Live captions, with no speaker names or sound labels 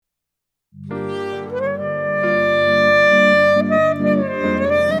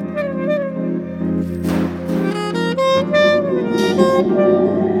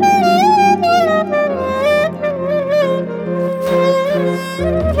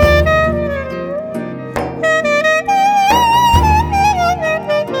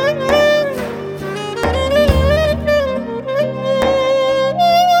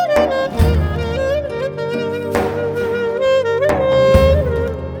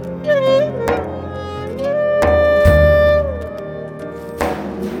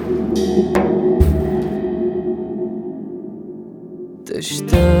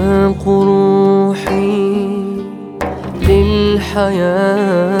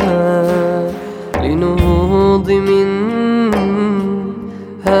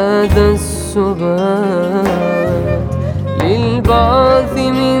السبات للبعث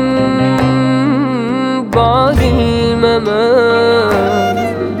من بعد الممات.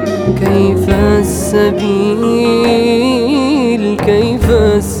 كيف السبيل كيف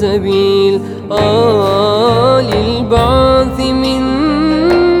السبيل للبعث من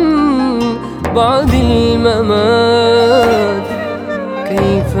بعد الممات.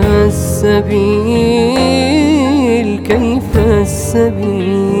 كيف السبيل كيف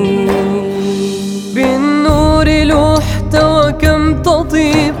السبيل. بالنور لحت وكم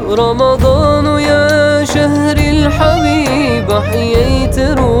تطيب رمضان يا شهر الحبيب. أحييت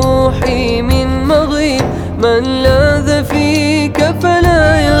روحي من مغيب من لاذ فيك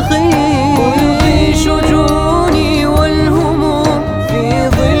فلا يخيب. ألقي شجوني والهموم في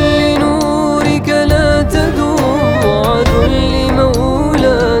ظل نورك لا تدوم. وعد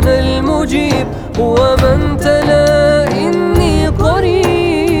لمولانا المجيب هو من تلا إني قريب.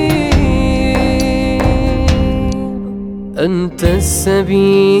 أنت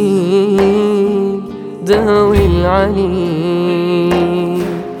السبيل داوي العليل.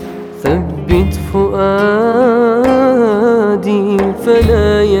 ثبت فؤادي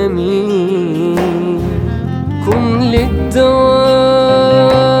فلا يميل. كن للدواء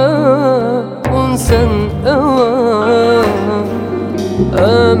أنسا أوى.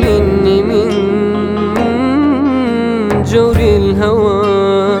 آمني من جور الهوى.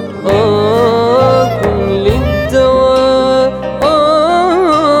 كن للدواء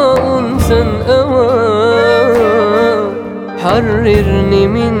أنسا أوى. حررني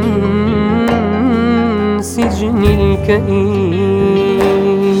من سجن الكئيب.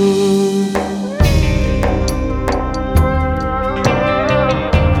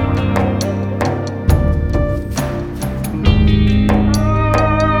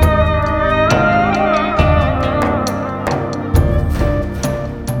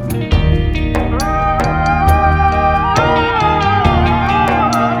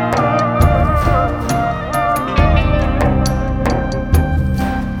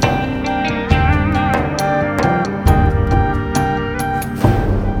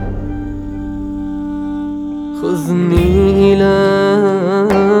 خذني إلى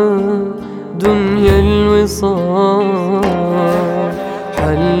دنيا الوصال.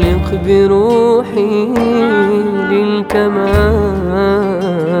 حلق بروحي للكمال.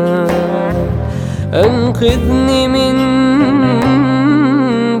 أنقذني من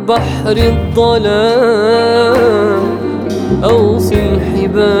بحر الضلال. أوصل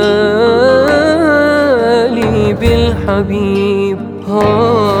حبالي بالحبيب.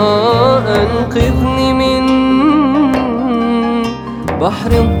 أنقذني من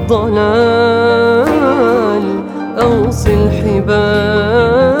بحر الضلال. أوصل حبالي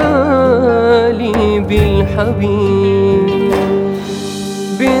بالحبيب.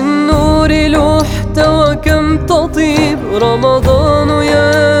 بالنور لحت وكم تطيب رمضان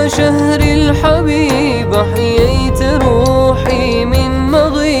يا شهر الحبيب. أحييت روحي من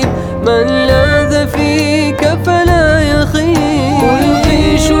مغيب من لاذ فيك فلا يخيب.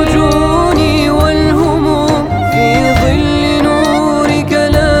 ألقي شجوني والهموم في ظل نورك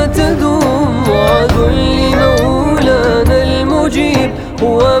لا تدوم. وعد لمولانا المجيب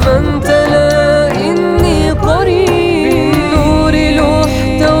هو من